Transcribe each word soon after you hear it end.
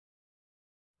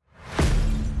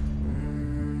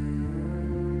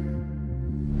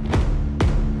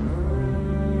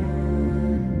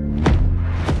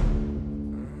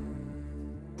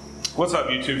What's up,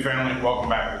 YouTube family? Welcome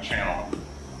back to the channel.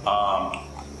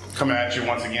 Coming at you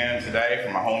once again today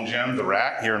from my home gym, The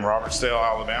Rack, here in Robertsdale,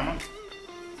 Alabama.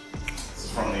 This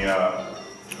is from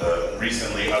the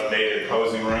recently updated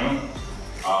posing room.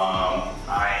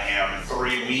 I am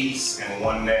 3 weeks and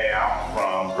 1 day out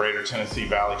from Greater Tennessee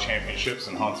Valley Championships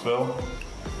in Huntsville.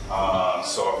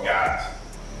 So I've got,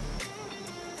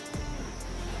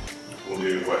 we'll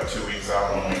do what, 2 weeks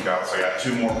out, 1 week out. So I got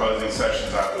 2 more posing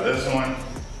sessions after this one,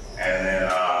 and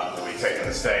then we'll be taking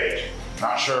the stage.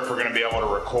 Not sure if we're going to be able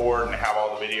to record and have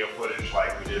all the video footage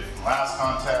like we did from last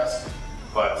contest,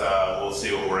 but we'll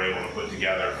see what we're able to put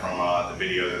together from the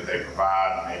video that they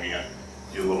provide. Maybe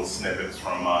do little snippets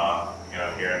from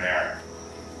here and there.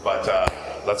 But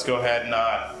let's go ahead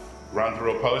and run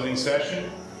through a posing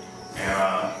session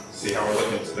and see how we're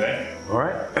looking today. All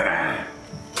right. I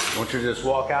want you to just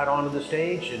walk out onto the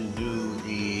stage and do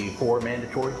the 4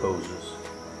 mandatory poses.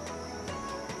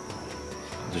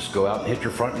 Just go out and hit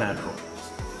your front natural.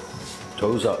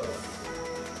 Toes up.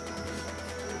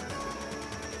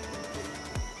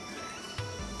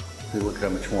 See, look how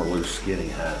much more loose skin he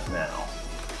has now.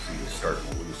 See, he's starting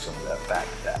to lose some of that back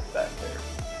fat back there.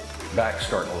 Back's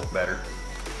starting to look better,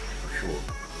 for sure.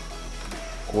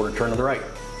 Quarter turn to the right.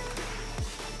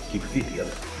 Keep your feet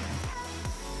together.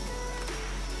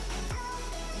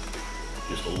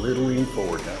 Just a little lean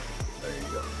forward now. There you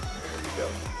go. There you go.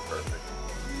 Perfect.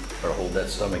 Try to hold that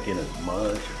stomach in as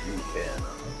much as you can.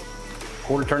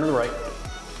 Quarter turn to the right.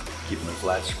 Keeping those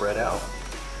lats spread out.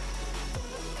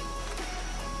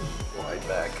 Wide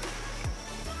back.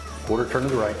 Quarter turn to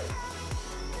the right.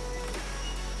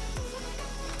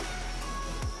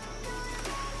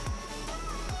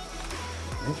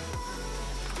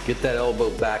 Get that elbow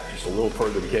back just a little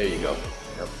further. There you go.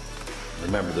 Yep.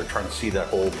 Remember, they're trying to see that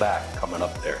whole back coming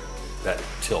up there, that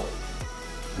tilt.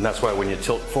 And that's why when you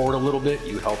tilt forward a little bit,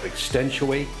 you help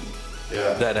accentuate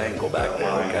that angle back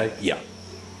there, okay? Yeah.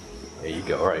 There you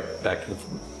go. All right, back to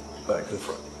the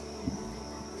front.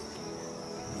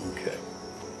 Okay.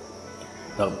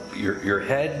 Now, your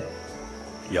head,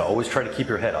 you always try to keep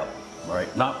your head up, all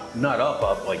right? Not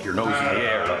up like your nose in the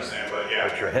air.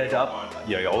 But your head up.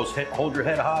 Yeah, you always hold your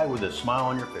head high with a smile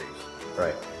on your face,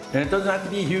 right? And it doesn't have to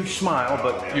be a huge smile,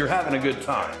 but you're having a good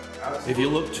time. If you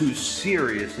look too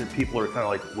serious, then people are kind of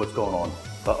like, what's going on?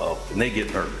 Uh-oh, and they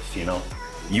get nervous, you know?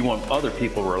 You want other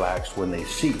people relaxed when they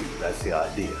see you. That's the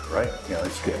idea, right? Yeah,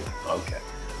 that's good. Okay.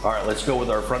 All right, let's go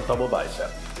with our front double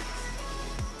bicep.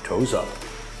 Toes up.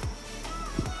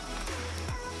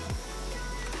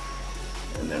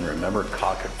 And then remember,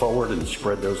 cock it forward and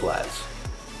spread those lats.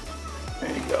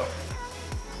 There you go.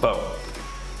 Boom.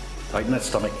 Tighten that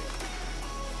stomach.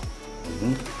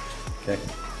 Okay.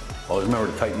 Always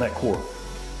remember to tighten that core.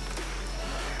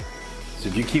 So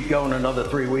if you keep going another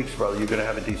 3 weeks, brother, you're gonna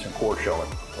have a decent core showing,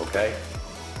 okay?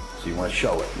 So you wanna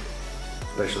show it,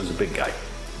 especially as a big guy.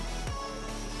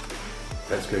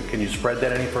 That's good. Can you spread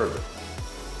that any further?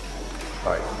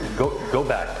 All right, go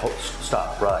back,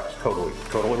 stop, relax, totally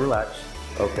relax.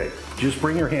 Okay, just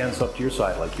bring your hands up to your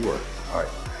side like you were. All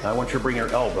right, now I want you to bring your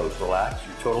elbows, relax,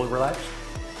 you're totally relaxed.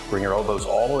 Bring your elbows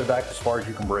all the way back as far as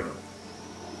you can bring them.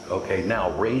 Okay,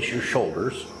 now raise your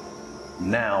shoulders.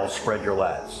 Now spread your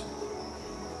lats.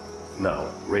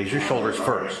 No, raise your shoulders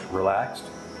first. Relaxed.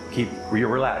 You're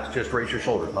relaxed, just raise your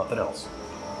shoulders, nothing else.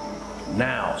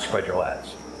 Now spread your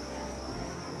lats.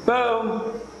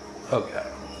 Boom. Okay.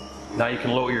 Now you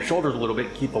can lower your shoulders a little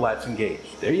bit, keep the lats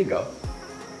engaged. There you go.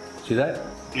 See that?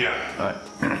 Yeah.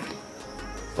 All right.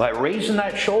 Like raising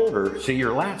that shoulder, see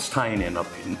your lats tying in up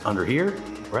under here,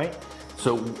 right?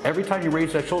 So every time you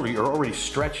raise that shoulder, you're already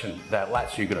stretching that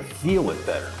lat, so you're gonna feel it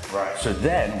better. Right. So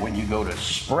then when you go to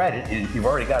spread it, you've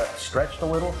already got it stretched a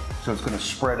little, so it's gonna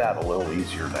spread out a little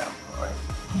easier now, all right?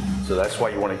 So that's why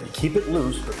you wanna keep it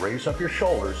loose, but raise up your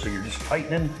shoulders, so you're just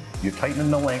tightening, you're tightening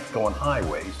the length going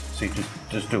highways. See,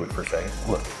 just do it for a second.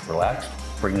 Look, relaxed,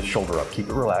 bring the shoulder up, keep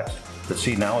it relaxed. But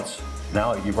see, now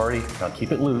you've already, now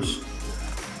keep it loose.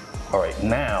 All right,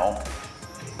 now,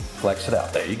 flex it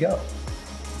out, there you go.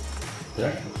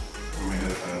 There.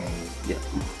 Yeah.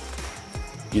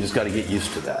 You just got to get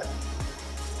used to that.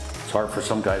 It's hard for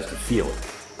some guys to feel it.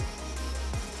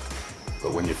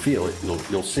 But when you feel it,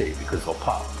 you'll see, because they'll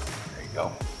pop. There you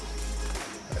go.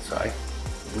 That's right.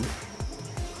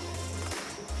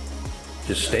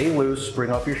 Just stay loose,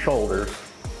 bring up your shoulders,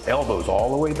 elbows all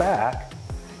the way back.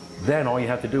 Then all you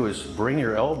have to do is bring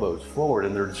your elbows forward,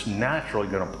 and they're just naturally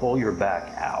going to pull your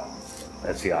back out.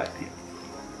 That's the idea.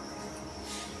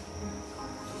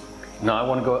 Now I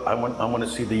want to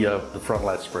see the front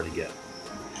lat spread again.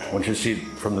 I want you to see it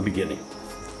from the beginning.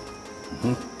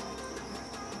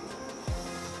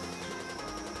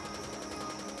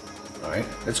 right,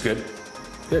 that's good.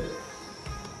 Good.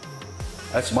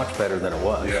 That's much better than it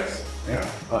was. Yes. Yeah.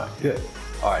 All right, good.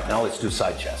 All right, now let's do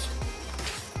side chest.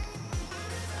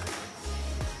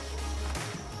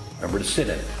 Remember to sit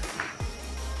in it.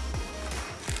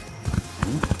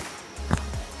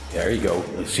 There you go.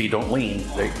 You see, don't lean.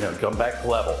 There, now come back to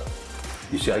level.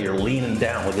 You see how you're leaning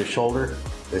down with this shoulder?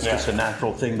 It's just a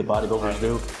natural thing the bodybuilders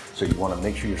do. So you want to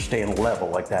make sure you're staying level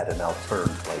like that, and now turn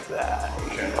like that.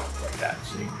 Okay. Like that,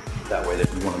 see? That way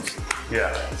that you want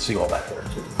to see all that there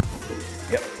too.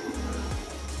 Yep.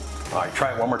 All right,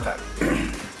 try it one more time.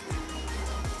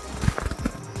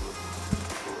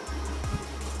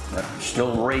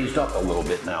 Still raised up a little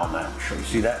bit now. Sure, you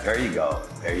see that? There you go.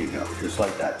 There you go. Just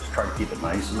like that. Just try to keep it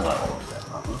nice and level like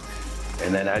that.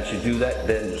 And then as you do that,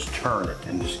 then just turn it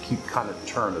and just keep kind of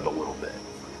turn it a little bit.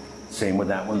 Same with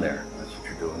that one there. That's what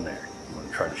you're doing there. You want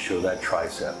to try to show that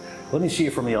tricep. Let me see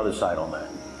you from the other side on that.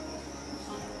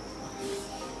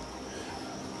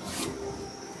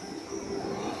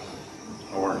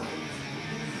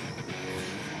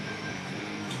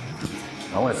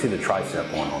 I want to see the tricep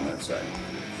one on that side.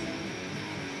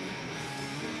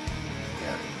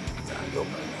 Go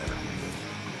by there.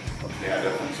 Okay. Yeah,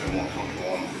 definitely two more comfortable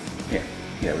one.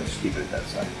 Yeah, let's keep it at that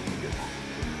side. Good.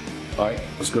 All right,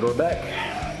 let's go to our back.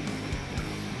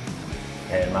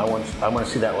 And I want to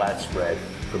see that lat spread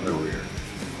from the rear.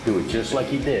 Do it just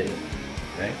like you did.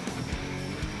 Okay.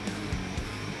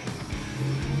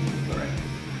 All right.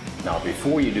 Now,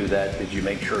 before you do that, did you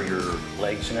make sure your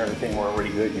legs and everything were already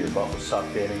good and your butt was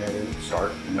sucked in and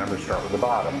everything? Remember, start with the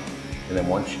bottom. And then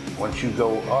once you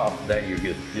go up, then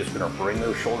you're just going to bring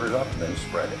those shoulders up and then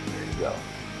spread it. There you go.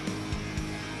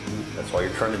 That's all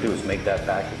you're trying to do is make that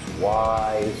back as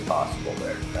wide as possible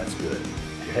there. That's good.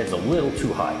 Your head's a little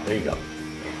too high. There you go.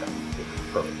 There you go.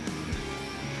 Perfect.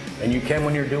 And you can,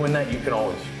 when you're doing that, you can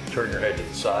always turn your head to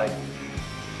the side,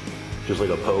 just like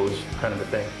a pose kind of a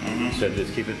thing. Instead of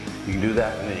just keep it, you can do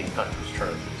that and then you can kind of just turn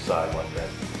it to the side like that.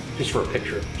 Just for a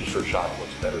picture, just for a shot, it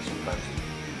looks better sometimes.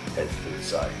 Heads to the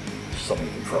side. Something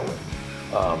you can throw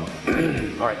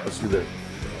in. All right, let's do the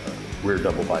rear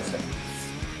double bicep.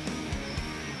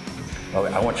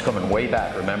 Okay, I want you coming way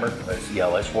back, remember?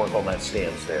 Let's work on that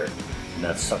stance there. And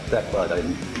that's suck that butt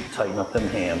in, tighten up them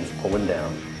hams, pulling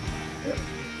down. Yep.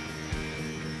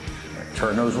 Right,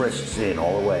 turn those wrists in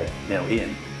all the way. Now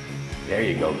in. There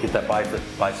you go. Get that bicep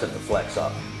to flex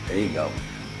up. There you go.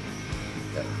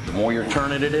 The more you're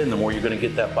turning it in, the more you're going to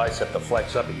get that bicep to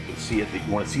flex up, and you can see it.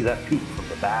 You want to see that peak from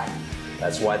the back.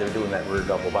 That's why they're doing that rear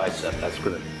double bicep.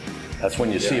 That's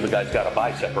when you see if a guy's got a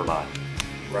bicep or not.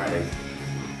 Right.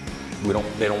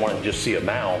 They don't want to just see a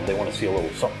mound. They want to see a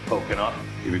little something poking up.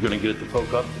 If you're going to get it to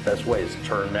poke up, the best way is to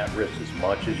turn that wrist as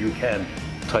much as you can.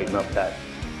 Tighten up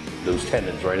those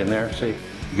tendons right in there. See,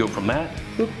 you go from that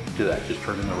to that. Just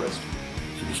turn in the wrist.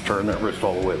 So just turn that wrist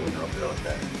all the way when you're up there like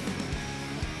that.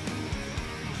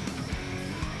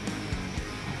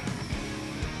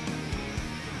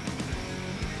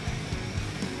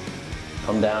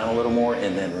 Come down a little more,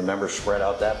 and then remember, spread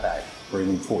out that back. Bring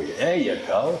them for you. There you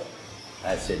go.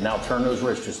 That's it. Now turn those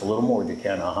wrists just a little more if you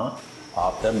can.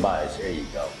 Pop them buys. There you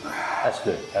go. That's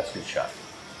good. That's a good shot.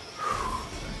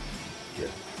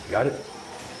 Good. Got it?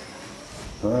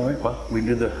 All right. Well, we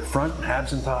do the front,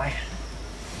 abs and thigh.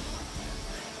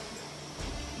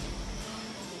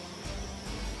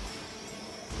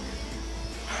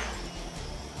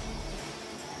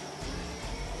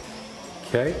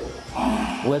 Okay.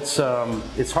 Let's,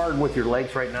 it's hard with your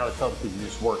legs right now to tell because you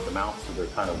just work them out so they're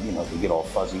kind of, they get all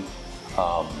fuzzy.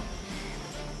 I'm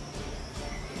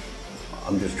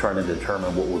just trying to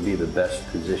determine what would be the best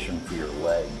position for your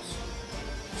legs.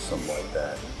 Something like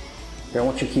that. Here, I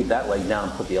want you to keep that leg down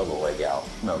and put the other leg out.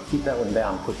 No, keep that one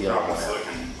down and put the other one out.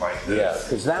 Looking like this. Yeah,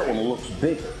 because that one looks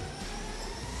bigger.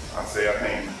 I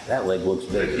think that leg looks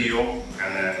bigger. The heel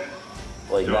and then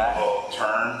like do that. a little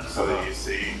turn so that you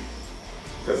see.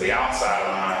 Because the outside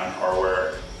of mine are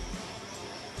where,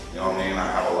 you know what I mean, I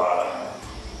have a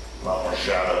lot more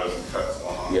shadows and cuts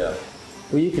going on. Yeah.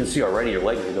 Well, you can see already your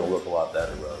legs are going to look a lot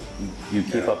better, bro. You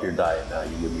keep up your diet now,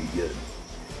 you're going to be good.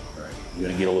 All right. You're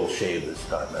going to get a little shave this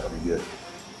time. That'll be good.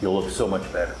 You'll look so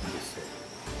much better.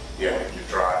 Yeah, you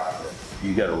try.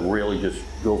 You got to really just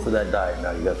go for that diet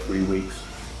now. You got 3 weeks.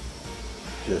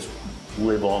 Just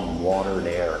live on water and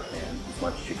air, man, as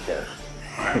much as you can.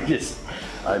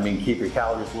 Keep your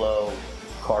calories low,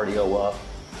 cardio up,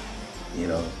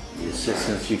 the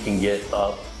assistance you can get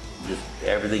up, just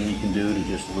everything you can do to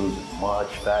just lose as much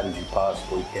fat as you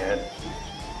possibly can.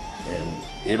 And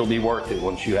it'll be worth it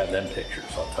once you have them pictures,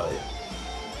 I'll tell you.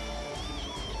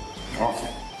 Awesome.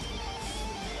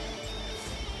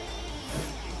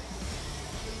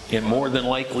 And more than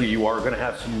likely, you are going to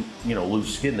have some, you know,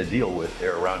 loose skin to deal with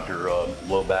there around your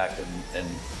low back and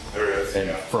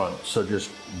front. So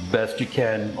just best you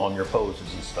can on your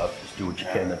poses and stuff. Just do what you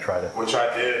can to try to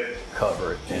I did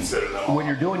cover it. And when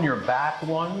you're doing your back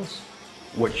ones,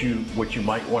 what you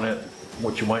might want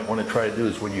to try to do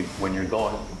is when you're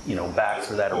going, you know, back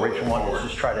to that original one, is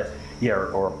just try to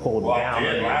or pull them down.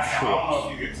 I don't know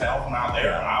if you could tell from out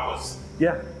there, I was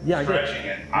stretching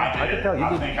it. I could tell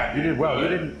you did well.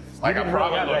 Good. You didn't. Like, I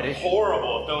probably really looked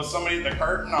horrible. If there was somebody at the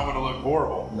curtain, I would have looked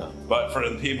horrible. No. But for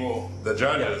the people, the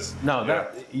judges. No,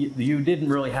 you didn't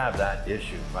really have that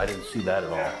issue. I didn't see that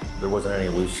at all. There wasn't any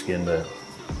loose skin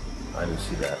I didn't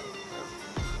see that.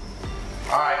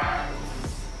 All right.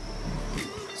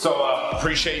 So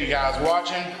appreciate you guys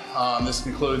watching. This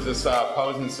concludes this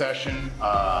posing session.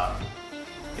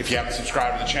 If you haven't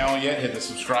subscribed to the channel yet, hit the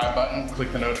subscribe button,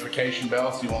 click the notification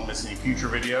bell so you won't miss any future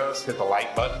videos, hit the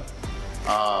like button.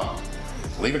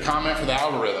 Leave a comment for the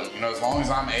algorithm. You know, as long as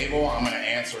I'm able, I'm going to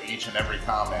answer each and every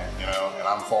comment, you know, and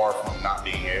I'm far from not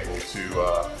being able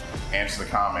to answer the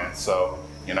comments. So,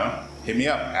 you know, hit me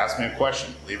up, ask me a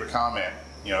question, leave a comment,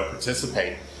 you know,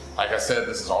 participate. Like I said,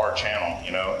 this is our channel,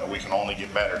 you know, and we can only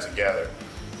get better together.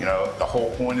 You know, the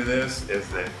whole point of this is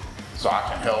that so I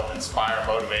can help inspire,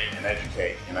 motivate, and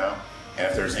educate, you know. And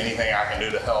if there's anything I can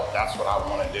do to help, that's what I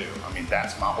want to do. I mean,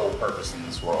 that's my whole purpose in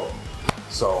this world.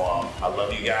 So I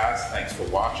love you guys. Thanks for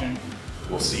watching.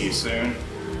 We'll see you soon.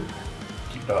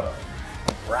 Keep it up.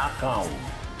 Rock on.